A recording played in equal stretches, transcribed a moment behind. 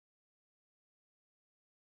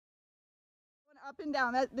Up and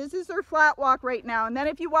down. This is her flat walk right now. And then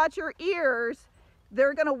if you watch her ears,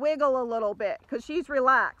 they're going to wiggle a little bit because she's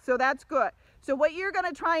relaxed. So that's good. So what you're going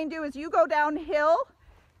to try and do is you go downhill,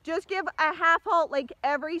 just give a half halt like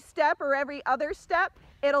every step or every other step.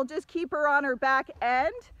 It'll just keep her on her back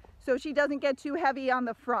end so she doesn't get too heavy on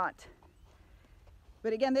the front.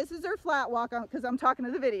 But again, this is her flat walk because I'm talking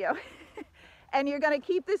to the video. And you're going to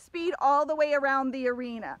keep the speed all the way around the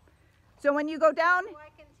arena. So when you go down... Do I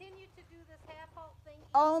continue to do this half halt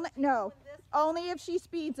thing? Only if she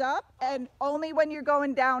speeds up and only when you're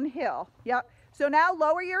going downhill. Yep. So now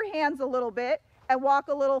lower your hands a little bit and walk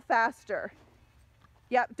a little faster.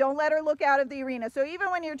 Yep. Don't let her look out of the arena. So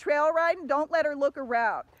even when you're trail riding, don't let her look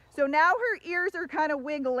around. So now her ears are kind of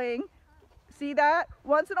wiggling. See that?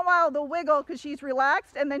 Once in a while they'll wiggle because she's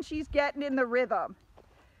relaxed and then she's getting in the rhythm.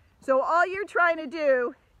 So all you're trying to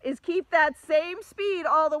do is keep that same speed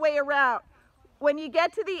all the way around. When you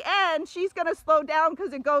get to the end, she's going to slow down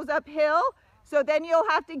because it goes uphill. So then you'll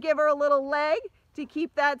have to give her a little leg to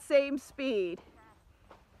keep that same speed.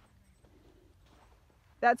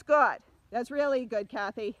 That's good. That's really good,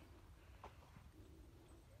 Kathy.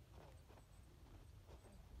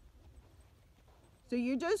 So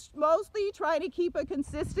you're just mostly trying to keep a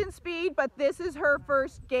consistent speed, but this is her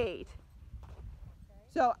first gait.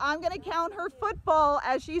 So I'm going to count her footfall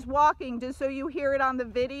as she's walking just so you hear it on the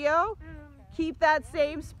video. Keep that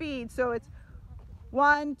same speed. So it's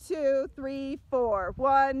 1, 2, 3, 4.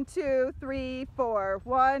 1, 2, 3, 4.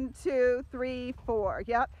 1, 2, 3, 4.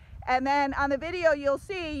 Yep. And then on the video you'll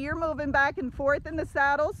see you're moving back and forth in the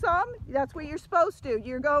saddle some. That's what you're supposed to.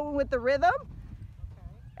 You're going with the rhythm.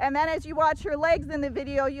 And then as you watch her legs in the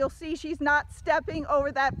video, you'll see she's not stepping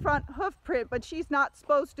over that front hoof print, but she's not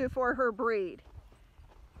supposed to for her breed.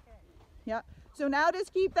 Yeah. So now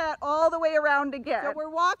just keep that all the way around again. So we're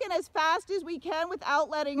walking as fast as we can without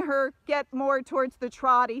letting her get more towards the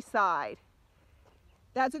trotty side.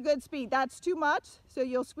 That's a good speed. That's too much, so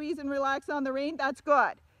you'll squeeze and relax on the rein. That's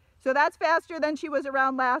good. So that's faster than she was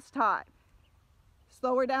around last time.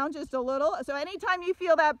 Slow her down just a little. So anytime you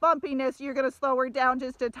feel that bumpiness, you're going to slow her down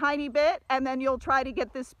just a tiny bit, and then you'll try to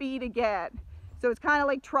get the speed again. So it's kind of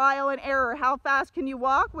like trial and error. How fast can you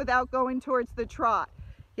walk without going towards the trot?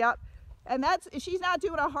 Yep. And she's not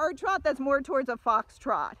doing a hard trot, that's more towards a fox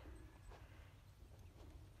trot.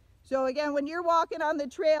 So again, when you're walking on the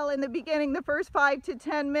trail in the beginning, the first 5 to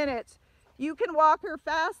 10 minutes, you can walk her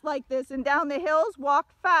fast like this, and down the hills, walk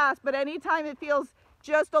fast, but anytime it feels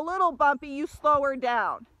just a little bumpy, you slow her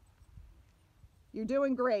down. You're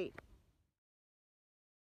doing great.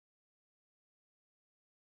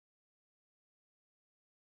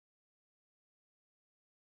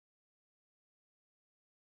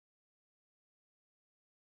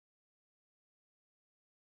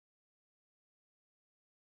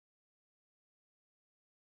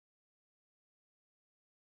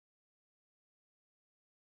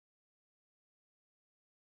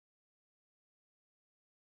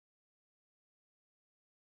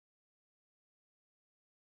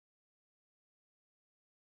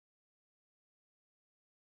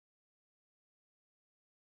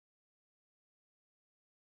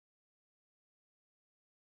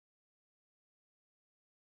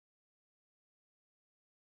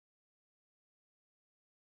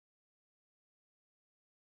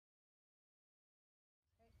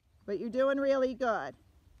 But you're doing really good.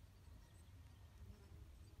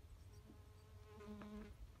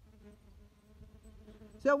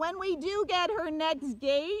 So when we do get her next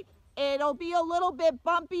gait, it'll be a little bit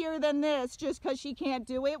bumpier than this just because she can't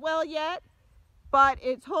do it well yet. But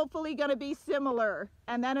it's hopefully going to be similar.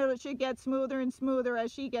 And then it should get smoother and smoother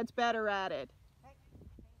as she gets better at it.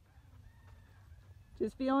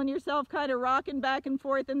 Just feeling yourself kind of rocking back and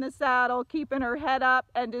forth in the saddle, keeping her head up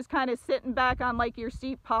and just kind of sitting back on like your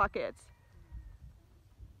seat pockets.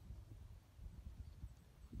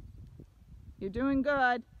 You're doing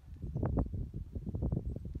good.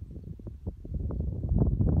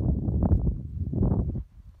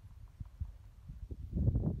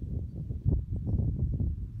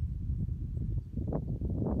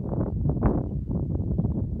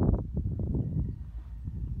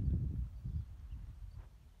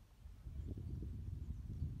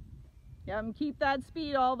 And keep that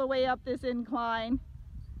speed all the way up this incline.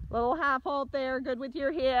 Little half halt there, good with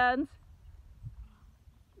your hands.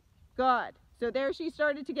 Good. So there she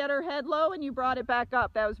started to get her head low and you brought it back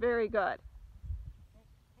up. That was very good.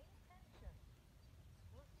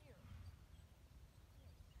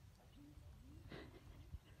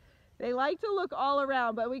 They like to look all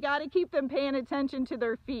around, but we got to keep them paying attention to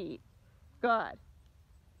their feet. Good.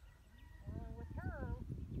 With her,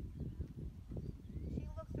 she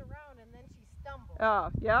looks around and then she stumbles. Oh,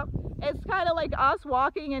 yep. It's kind of like us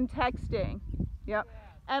walking and texting. Yep.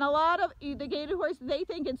 And a lot of the gaited horses, they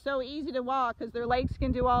think it's so easy to walk because their legs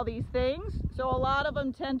can do all these things. So a lot of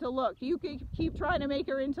them tend to look. You can keep trying to make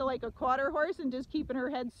her into like a quarter horse and just keeping her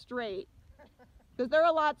head straight. Because they're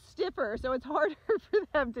a lot stiffer, so it's harder for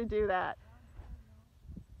them to do that.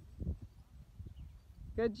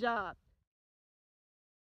 Good job.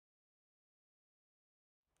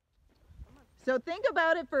 So think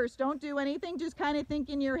about it first. Don't do anything. Just kind of think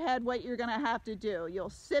in your head what you're going to have to do.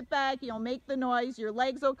 You'll sit back. You'll make the noise. Your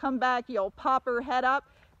legs will come back. You'll pop her head up.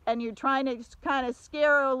 And you're trying to kind of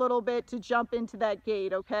scare her a little bit to jump into that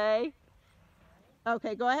gait, okay?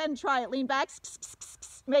 Okay, go ahead and try it. Lean back.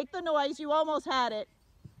 Make the noise. You almost had it.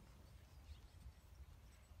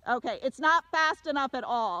 Okay, it's not fast enough at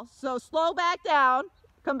all. So slow back down.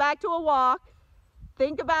 Come back to a walk.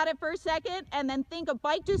 Think about it for a second, and then think a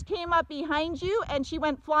bike just came up behind you and she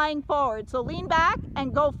went flying forward. So lean back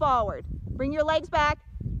and go forward. Bring your legs back.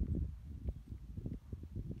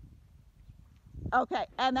 Okay,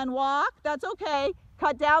 and then walk. That's okay.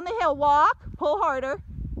 Cut down the hill. Walk. Pull harder.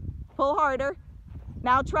 Pull harder.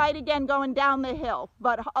 Now try it again going down the hill,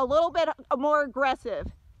 but a little bit more aggressive.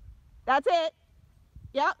 That's it.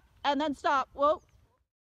 Yep, and then stop. Whoa.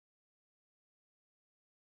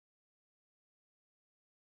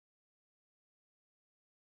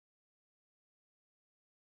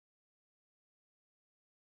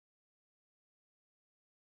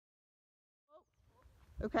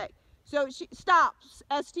 Okay, so she stops.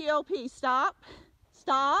 S-T-O-P. Stop.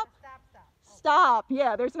 Stop. Stop.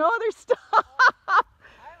 Yeah, there's no other stop. I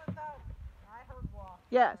heard walk.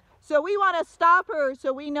 Yes. So we want to stop her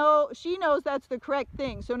so we know she knows that's the correct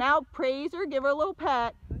thing. So now praise her, give her a little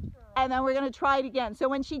pet, and then we're going to try it again. So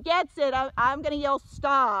when she gets it, I'm going to yell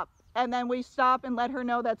stop, and then we stop and let her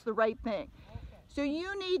know that's the right thing. Okay. So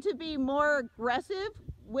you need to be more aggressive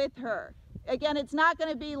with her. Again, it's not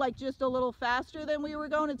going to be like just a little faster than we were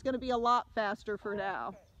going. It's going to be a lot faster for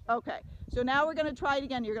now. Okay. So now we're going to try it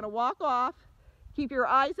again. You're going to walk off, keep your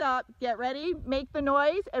eyes up, get ready, make the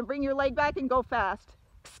noise, and bring your leg back and go fast.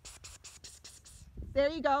 There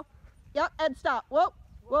you go. Yep, and stop. Whoa,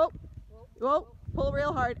 whoa, whoa. Pull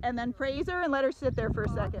real hard, and then praise her and let her sit there for a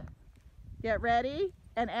second. Get ready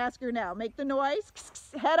and ask her now. Make the noise.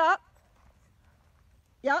 Head up.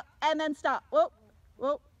 Yep, and then stop. Whoa,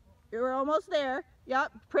 whoa. You're almost there.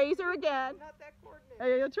 Yep, praise her again. Not that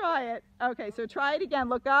coordinated. You'll try it. Okay, so try it again.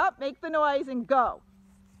 Look up, make the noise, and go.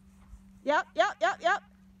 Yep, yep, yep, yep.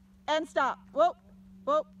 And stop. Whoa.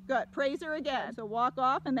 Whoa, good. Praise her again. So walk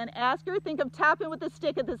off and then ask her. Think of tapping with the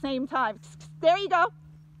stick at the same time. There you go.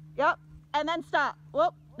 Yep. And then stop.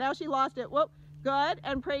 Whoop. Now she lost it. Whoop. Good.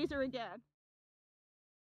 And praise her again.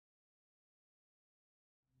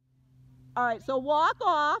 All right. So walk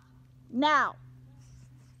off now.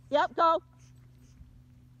 Yep. Go.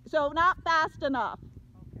 So not fast enough.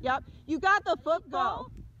 Yep. You got the foot. Go.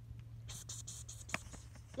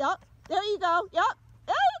 Yep. There you go. Yep.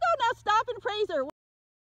 There you go. Now stop and praise her.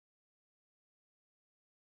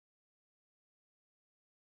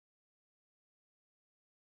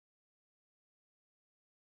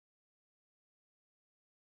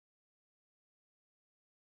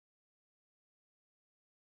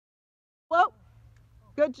 Whoa,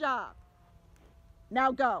 good job.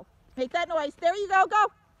 Now go. Make that noise. There you go, go.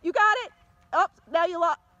 You got it. Up, now you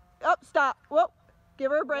lock. Up, stop. Whoa, give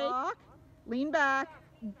her a break. Walk, lean back,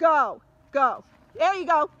 go, go. There you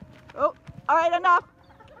go. Oh, all right, enough.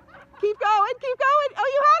 Keep going, keep going. Oh,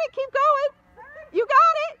 you had it, keep going. You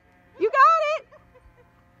got it, you got it.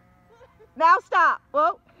 Now stop.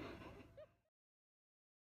 Whoa.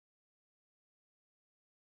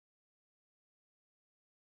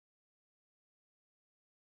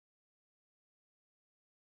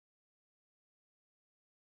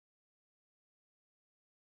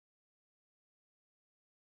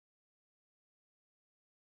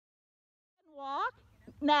 Walk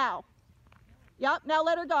now. Yep, now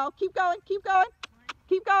let her go. Keep going, keep going,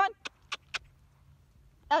 keep going.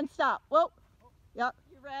 And stop. Whoa. Yep.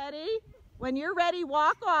 You ready? When you're ready,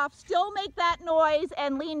 walk off. Still make that noise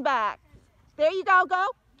and lean back. There you go, go.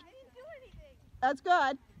 I didn't do anything. That's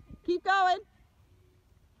good. Keep going.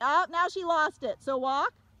 Oh, now she lost it. So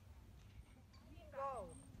walk. Go.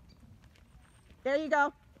 There you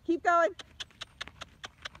go. Keep going.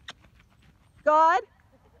 Good.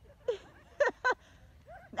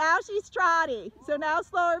 Now she's trotty. So now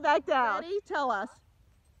slow her back down. Ready? Tell us.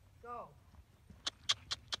 Go.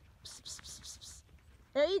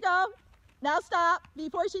 There you go. Now stop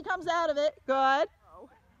before she comes out of it. Good.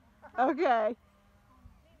 Okay.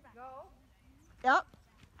 Go. Yep.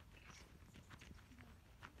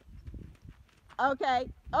 Okay.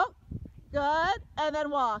 Oh, good. And then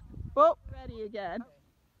walk. Oh, ready again.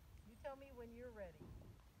 You tell me when you're ready.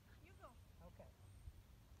 You go.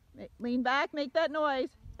 Okay. Lean back, make that noise,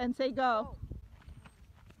 and say go.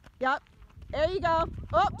 Go. Yep. There you go.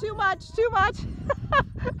 Oh, too much, too much.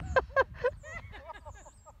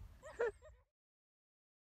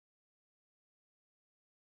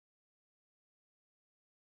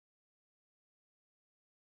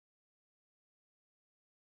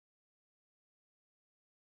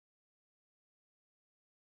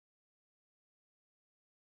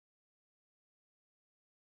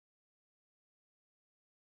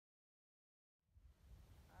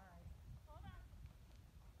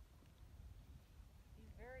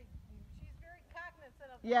 She's very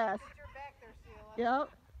cognizant of Yes. that you're back there, Sheila. Yep.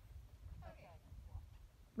 Okay.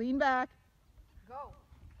 Lean back. Go.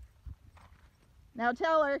 Now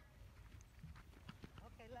tell her.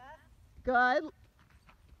 Okay, left. Good.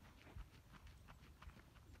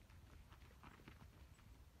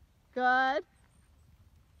 Good.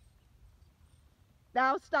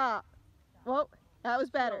 Now stop. Whoa, that was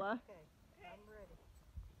better. Okay, I'm ready.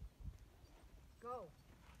 Go.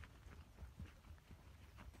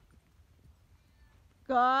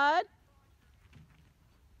 Good.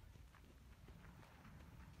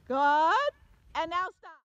 Good. And now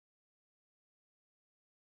stop.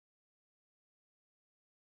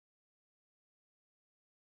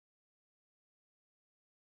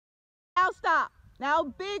 Now stop. Now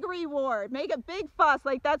big reward. Make a big fuss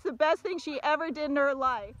like that's the best thing she ever did in her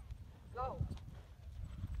life. Go.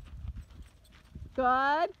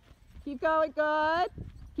 Good. Keep going, good.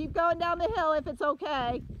 Keep going down the hill if it's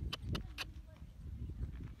okay.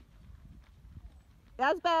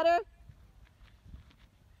 That's better.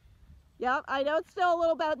 Yep, I know it's still a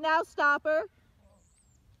little bit. Now stop her.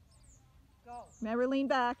 Go. Remember, lean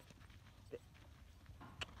back.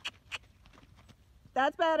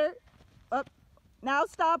 That's better. Up. Now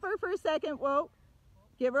stop her for a second. Whoa.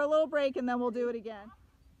 Give her a little break and then we'll do it again.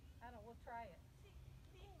 I don't know, we'll try it.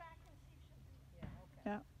 Lean back and see if she'll do it.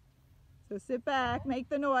 Yeah, okay. Yeah. So sit back, make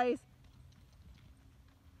the noise.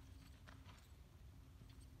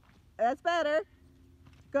 That's better.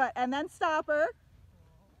 Good. And then stop her.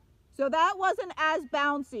 So that wasn't as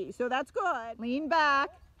bouncy. So that's good. Lean back.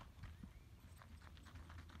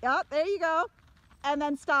 Yep, there you go. And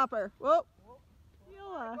then stop her. Whoa.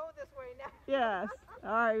 Go this way now. Yes. All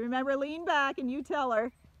right. Remember, lean back and you tell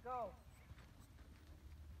her. Go.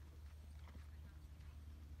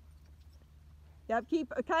 Yep.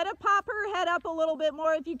 Keep kind of pop her head up a little bit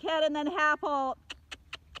more if you can, and then half halt.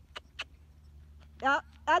 Yep.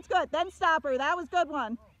 That's good. Then stop her. That was a good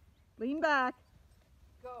one. Lean back.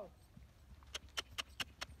 Go.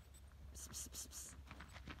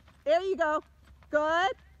 There you go.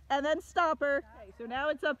 Good. And then stop her. Okay, so now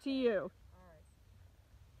it's up to you. All right.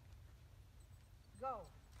 Go.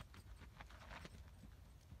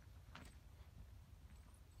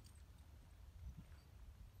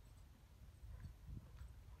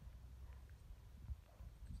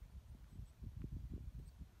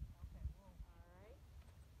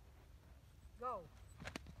 Go.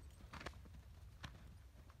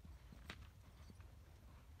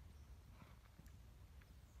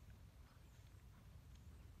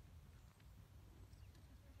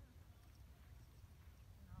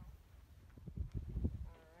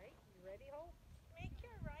 Alright, you ready, Hope? Make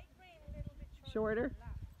your right rein a little bit Shorter. than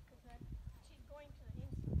left, because she's going to the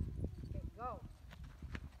inside. Okay, go.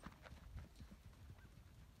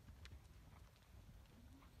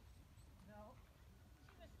 No.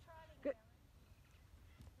 She was trotting Good. there.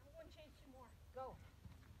 I'm going to chase you more. Go.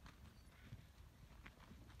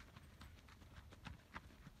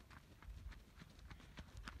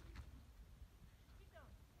 Keep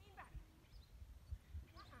going. Lean back.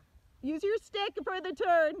 Use your stick for the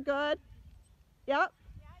turn. Good. Yep.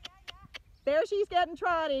 Yeah. There she's getting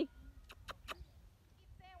trotty. Keep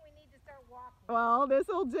saying we need to start walking. Well, this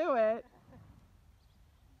will do it.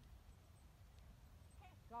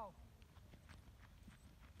 Go.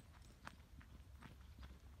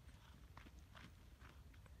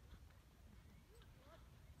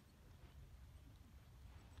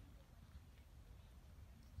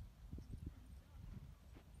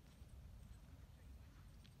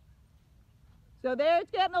 So there it's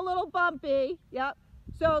getting a little bumpy. Yep.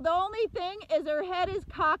 So the only thing is her head is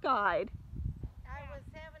cockeyed. I was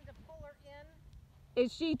having to pull her in.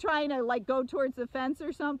 Is she trying to like go towards the fence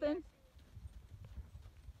or something?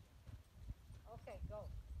 Okay, go.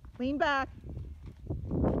 Lean back.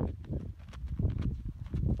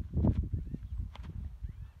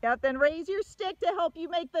 Yep, then raise your stick to help you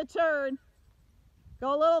make the turn.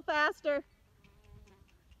 Go a little faster.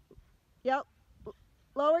 Yep,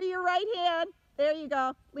 Lower your right hand. There you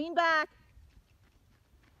go. Lean back.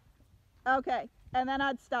 Okay, and then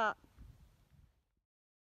I'd stop.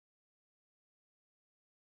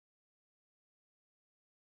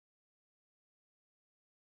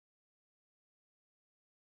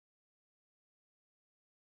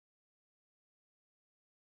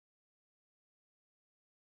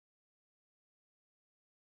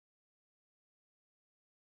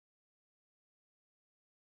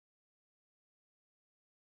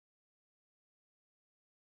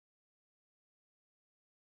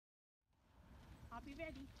 I'll be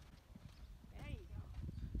ready. There you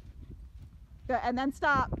go. Good, and then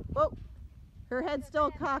stop. Oh, her head's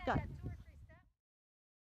still cockeyed.